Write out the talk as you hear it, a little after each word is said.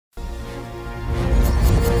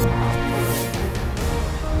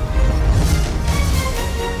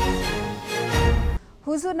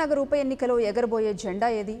హుజూర్నగర్ ఉప ఎన్నికలో ఎగరబోయే జెండా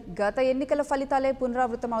ఏది? గత ఎన్నికల ఫలితాలే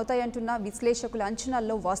పునరావృతం అవుతాయంటున్న విశ్లేషకుల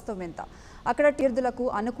అంచనాల్లో వాస్తవం ఎంత? అక్కడ తీర్దులకు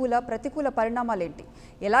అనుకూల ప్రతికూల పరిణామాలేంటి?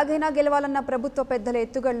 ఎలాగైనా గెలవాలన్న ప్రభుత్వ పెద్దల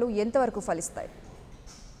ఎత్తుగళ్లు ఎంతవరకు ఫలిస్తాయి?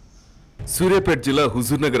 సూర్యాపేట జిల్లా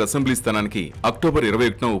హుజూర్నగర్ అసెంబ్లీ స్థానానికి అక్టోబర్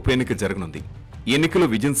 21న ఉప ఎన్నిక జరగనుంది. ఈ ఎన్నికలో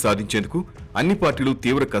విజయం సాధించేందుకు అన్ని పార్టీలు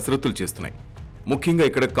తీవ్ర కసరత్తులు చేస్తున్నాయి. ముఖ్యంగా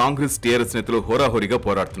ఇక్కడ కాంగ్రెస్, టీఆర్ఎస్ నేతలు హోరాహోరీగా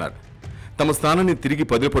పోరాడుతున్నారు. తమ స్థానాన్ని తిరిగి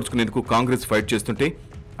భద్రపరుచుకునేందుకు కాంగ్రెస్ ఫైట్ చేస్తుంటే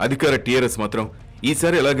అధికార టీఆర్ఎస్ మాత్రం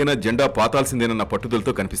ఈసారి ఎలాగైనా జెండా పాతాల్సిందేనన్న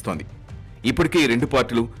పట్టుదలతో కనిపిస్తోంది. ఇప్పటికే ఈ రెండు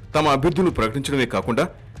పార్టీలు తమ అభ్యర్థులను ప్రకటించడమే కాకుండా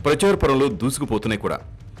ప్రచార పరంలో దూసుకుపోతున్నాయి కూడా.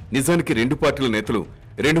 నిజానికి రెండు పార్టీల నేతలు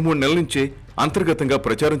 2-3 నెలల నుంచే అంతర్గతంగా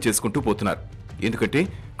ప్రచారం చేసుకుంటూ పోతున్నారు. ఎందుకంటే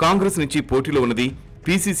కాంగ్రెస్ నుంచి పోటీలో ఉన్నది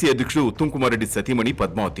పీసీసీ అధ్యక్షుడు ఉత్తమ్ కుమార్ రెడ్డి సతీమణి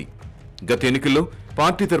పద్మావతి. గత ఎన్నికల్లో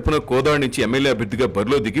పార్టీ తరపున కోదాడ నుంచి ఎమ్మెల్యే అభ్యర్థిగా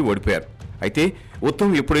బరిలో దిగి ఓడిపోయారు. అయితే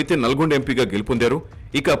ఉత్తమ్ ఎప్పుడైతే నల్గొండ ఎంపీగా గెలుపొందారో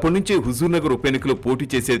ఇక అప్పటి నుంచే హుజూర్నగర్ ఉప ఎన్నికలో పోటీ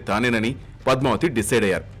చేసేది తానేనని పద్మావతి డిసైడ్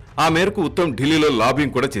అయ్యారు. ఆ మేరకు ఉత్తమ్ ఢిల్లీలో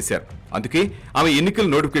లాబింగ్ కూడా చేశారు. అందుకే ఆమె ఎన్నికల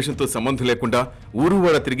నోటిఫికేషన్తో సంబంధం లేకుండా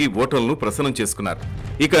ఊరువాడ తిరిగి ఓటర్లను ప్రసన్నం చేసుకున్నారు.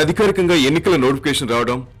 ఇక అధికారికంగా ఎన్నికల నోటిఫికేషన్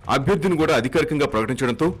రావడం, అభ్యర్థిని కూడా అధికారికంగా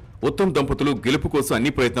ప్రకటించడంతో ఉత్తమ్ దంపతులు గెలుపు కోసం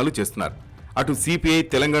అన్ని ప్రయత్నాలు చేస్తున్నారు. అటు సిపిఐ,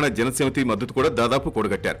 తెలంగాణ జనసమితి మద్దతు కూడా దాదాపు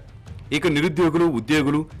కూడగట్టారు. ఇక నిరుద్యోగులు,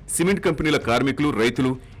 ఉద్యోగులు, సిమెంట్ కంపెనీల కార్మికులు, రైతులు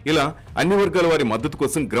ఇలా అన్ని వర్గాల వారి మద్దతు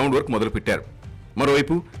కోసం గ్రౌండ్ వర్క్ మొదలుపెట్టారు.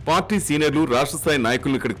 మరోవైపు పార్టీ సీనియర్లు, రాష్ట్ర స్థాయి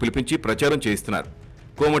నాయకులను ఇక్కడికి పిలిపించి ప్రచారం చేయిస్తున్నారు.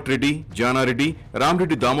 కోమటిరెడ్డి, జానారెడ్డి,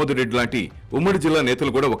 రామరెడ్డి, దామోదర్ రెడ్డి లాంటి ఉమ్మడి జిల్లా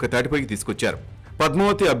నేతలు కూడా ఒక తాటిపైకి తీసుకొచ్చారు.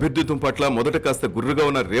 పద్మావతి అభ్యర్థిత్వం పట్ల మొదట కాస్త గుర్రుగా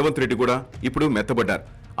ఉన్న రేవంత్ రెడ్డి కూడా ఇప్పుడు మెత్తబడ్డారు.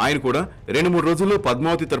 ఆయన కూడా 2-3 రోజుల్లో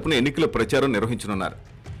పద్మావతి తరపున ఎన్నికల ప్రచారం నిర్వహించనున్నారు.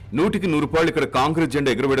 100% ఇక్కడ కాంగ్రెస్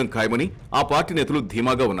జెండా ఎగురవేయడం ఖాయమని ఆ పార్టీ నేతలు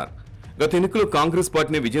ధీమాగా ఉన్నారు. గత ఎన్నికల్లో కాంగ్రెస్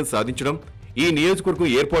పార్టీని విజయం సాధించడం, ఈ నియోజకవర్గం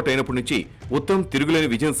ఏర్పాటు అయినప్పటి నుంచి ఉత్తమ్ తిరుగులేని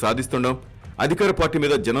విజయం సాధిస్తుండడం, అధికార పార్టీ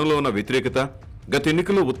మీద జనంలో ఉన్న వ్యతిరేకత, గత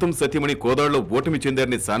ఎన్నికల్లో ఉత్తమ్ సతీమణి కోదాడలో ఓటమి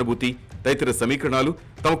చెందారనే సానుభూతి తదితర సమీకరణాలు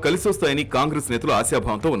తమకు కలిసొస్తాయని కాంగ్రెస్ నేతలు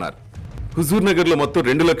ఆశాభావంతో ఉన్నారు. హుజూర్నగర్ లో మొత్తం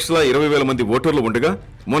 2,20,000 మంది ఓటర్లు ఉండగా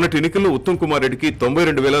మొన్నటి ఎన్నికల్లో ఉత్తమ్ కుమార్ రెడ్డికి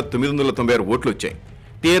 92,996 ఓట్లు వచ్చాయి.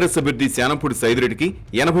 టీఆర్ఎస్ అభ్యర్థి శానంపూడి సైదిరెడ్డికి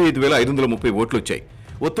 85,530 ఓట్లు వచ్చాయి.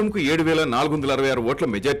 ఉత్తమ్కు 7,466 ఓట్ల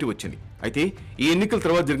మెజార్టీ వచ్చింది. అయితే ఈ ఎన్నికల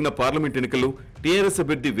తర్వాత జరిగిన పార్లమెంట్ ఎన్నికల్లో టీఆర్ఎస్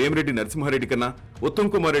అభ్యర్థి వేమిరెడ్డి నరసింహారెడ్డి కన్నా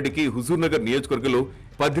ఉత్తమ్ కుమార్ రెడ్డికి హుజూర్నగర్ నియోజకవర్గంలో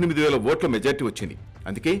 18,000 ఓట్ల మెజార్టీ వచ్చింది.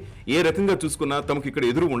 అందుకే ఏ రకంగా చూసుకున్నా తమకు ఇక్కడ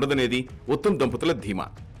ఎదురు ఉండదనేది ఉత్తమ్ దంపతుల ధీమా.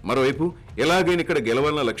 మరోవైపు ఎలాగైనా ఇక్కడ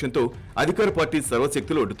గెలవాలన్న లక్ష్యంతో అధికార పార్టీ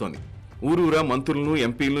సర్వశక్తులు ఒడ్డుతోంది. ఊరూరా మంత్రులను,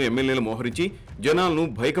 ఎంపీలను, ఎమ్మెల్యేలు మోహరించి జనాలను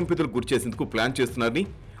భయకంపితులకు గురిచేసేందుకు ప్లాన్ చేస్తున్నారని,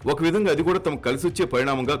 ఒక విధంగా అది కూడా తమకు కలిసొచ్చే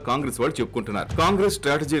పరిణామంగా కాంగ్రెస్ వాళ్ళు చెప్పుకుంటున్నారు. కాంగ్రెస్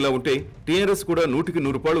స్ట్రాటజీ ఇలా ఉంటే టీఆర్ఎస్ కూడా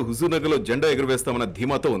 100% హుజూర్నగర్ లో జెండా ఎగురవేస్తామన్న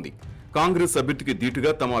ధీమాతో ఉంది. కాంగ్రెస్ అభ్యర్థికి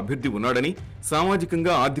దీటుగా తమ అభ్యర్థి ఉన్నాడని,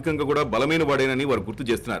 సామాజికంగా, ఆర్థికంగా కూడా బలమైన వాడేనని వారు గుర్తు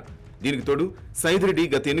చేస్తున్నారు. దీనికి తోడు సైదిరెడ్డి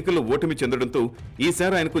గత ఎన్నికల్లో ఓటమి చెందడంతో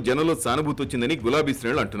ఈసారి ఆయనకు జనంలో సానుభూతి వచ్చిందని గులాబీ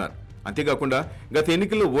శ్రేణులు అంటున్నారు. అంతేకాకుండా గత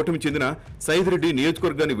ఎన్నికల్లో ఓటమి చెందిన సైదిరెడ్డి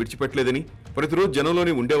నియోజకవర్గాన్ని విడిచిపెట్టలేదని, ప్రతిరోజు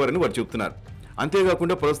జనంలోనే ఉండేవారని వారు చెబుతున్నారు.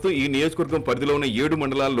 అంతేకాకుండా ప్రస్తుతం ఈ నియోజకవర్గం పరిధిలో ఉన్న 7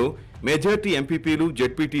 మండలాల్లో మెజార్టీ ఎంపీపీలు,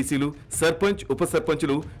 జెడ్పీటీసీలు, సర్పంచ్, ఉప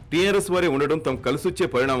సర్పంచులు టీఆర్ఎస్ వారే ఉండడం తమకు కలిసొచ్చే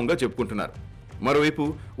పరిణామంగా చెప్పుకుంటున్నారు. మరోవైపు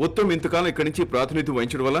ఉత్తమ్ ఇంతకాలం ఇక్కడి నుంచి ప్రాతినిధ్యం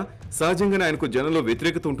వహించడం వల్ల సహజంగానే ఆయనకు జనంలో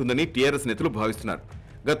వ్యతిరేకత ఉంటుందని టీఆర్ఎస్ నేతలు భావిస్తున్నారు.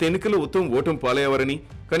 గత ఎన్నికల్లో ఉత్తమ్ ఓటమి పాలయ్యేవారని,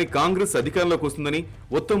 కానీ కాంగ్రెస్ అధికారంలోకి వస్తుందని,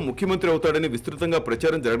 ఉత్తమ్ ముఖ్యమంత్రి అవుతాడని విస్తృతంగా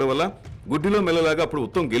ప్రచారం జరగడం వల్ల గుడ్డిలో మెల్లలాగా అప్పుడు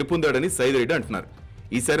ఉత్తమ్ గెలుపొందాడని సైదిరెడ్డి అంటున్నారు.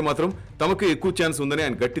 ఈసారి మాత్రం తమకు ఎక్కువ ఛాన్స్ ఉందని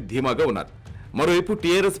ఆయన గట్టి ధీమాగా ఉన్నారు. మరోవైపు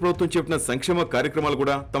టీఆర్ఎస్ ప్రభుత్వం చెప్పిన సంక్షేమ కార్యక్రమాలు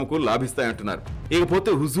కూడా తమకు లాభిస్తాయంటున్నారు. ఇకపోతే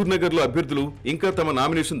హుజూర్నగర్ లో అభ్యర్థులు ఇంకా తమ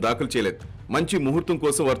నామినేషన్ దాఖలు చేయలేదు. మంచి ముహూర్తం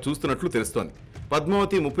కోసం వారు చూస్తున్నట్లు తెలుస్తోంది.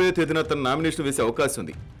 పద్మావతి 30వ తేదీన తన నామినేషన్ వేసే అవకాశం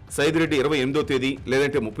ఉంది. సైదిరెడ్డి 28వ తేదీ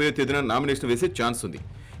లేదంటే 30వ తేదీన నామినేషన్ వేసే ఛాన్స్ ఉంది.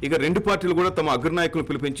 ఇక రెండు పార్టీలు కూడా తమ అగ్రనాయకులను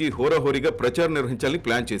పిలిపించి హోరాహోరీగా ప్రచారం నిర్వహించాలని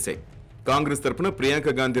ప్లాన్ చేశాయి. కాంగ్రెస్ తరఫున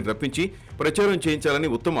ప్రియాంక గాంధీని రప్పించి ప్రచారం చేయించాలని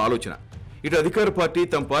ఉత్తమ ఆలోచన. ఇటు అధికార పార్టీ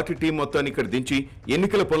తమ పార్టీ టీం మొత్తాన్ని ఇక్కడ దించి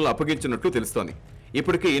ఎన్నికల పనులు అప్పగించినట్లు తెలుస్తోంది.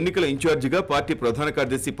 ఇప్పటికే ఎన్నికల ఇన్ఛార్జిగా పార్టీ ప్రధాన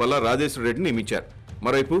కార్యదర్శి పల్లా రాజేశ్వర రెడ్డిని నియమించారు.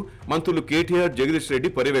 మరోవైపు మంత్రులు కేటీఆర్, జగదీష్ రెడ్డి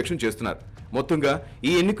పర్యవేక్షణ చేస్తున్నారు. మొత్తంగా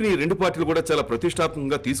ఈ ఎన్నికను ఈ రెండు పార్టీలు కూడా చాలా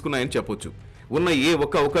ప్రతిష్టాత్మకంగా తీసుకున్నాయని చెప్పొచ్చు. ఉన్న ఏ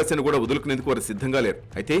ఒక్క అవకాశాన్ని కూడా వదులుకునేందుకు వారు సిద్ధంగా లేరు.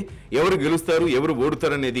 అయితే ఎవరు గెలుస్తారు, ఎవరు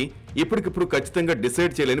ఓడుతారనేది ఇప్పటికిప్పుడు ఖచ్చితంగా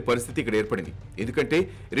డిసైడ్ చేయలేని పరిస్థితి ఇక్కడ ఏర్పడింది. ఎందుకంటే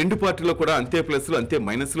రెండు పార్టీల్లో కూడా అంతే ప్లస్లు, అంతే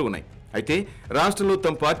మైనస్లు ఉన్నాయి. అయితే రాష్ట్రంలో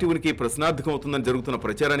తమ పార్టీ ఉనికి ప్రశ్నార్థకం అవుతుందని జరుగుతున్న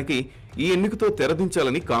ప్రచారానికి ఈ ఎన్నికతో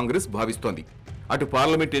తెరదించాలని కాంగ్రెస్ భావిస్తోంది. అటు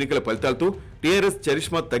పార్లమెంట్ ఎన్నికల ఫలితాలతో టీఆర్ఎస్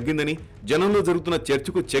చరిష్మా తగ్గిందని, జనంలో జరుగుతున్న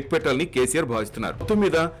చర్చకు చెక్ పెట్టాలని కేసీఆర్ భావిస్తున్నారు. మొత్తం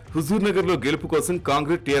మీద హుజూర్నగర్ లో గెలుపు కోసం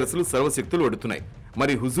కాంగ్రెస్, టీఆర్ఎస్ లు సర్వశక్తులు ఒడుతున్నాయి.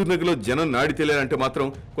 మరి హుజూర్నగర్ లో జనం నాడి తెలియాలంటే మాత్రం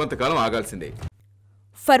కొంతకాలం ఆగాల్సిందే.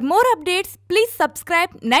 For more updates please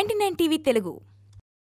subscribe 99TV Telugu.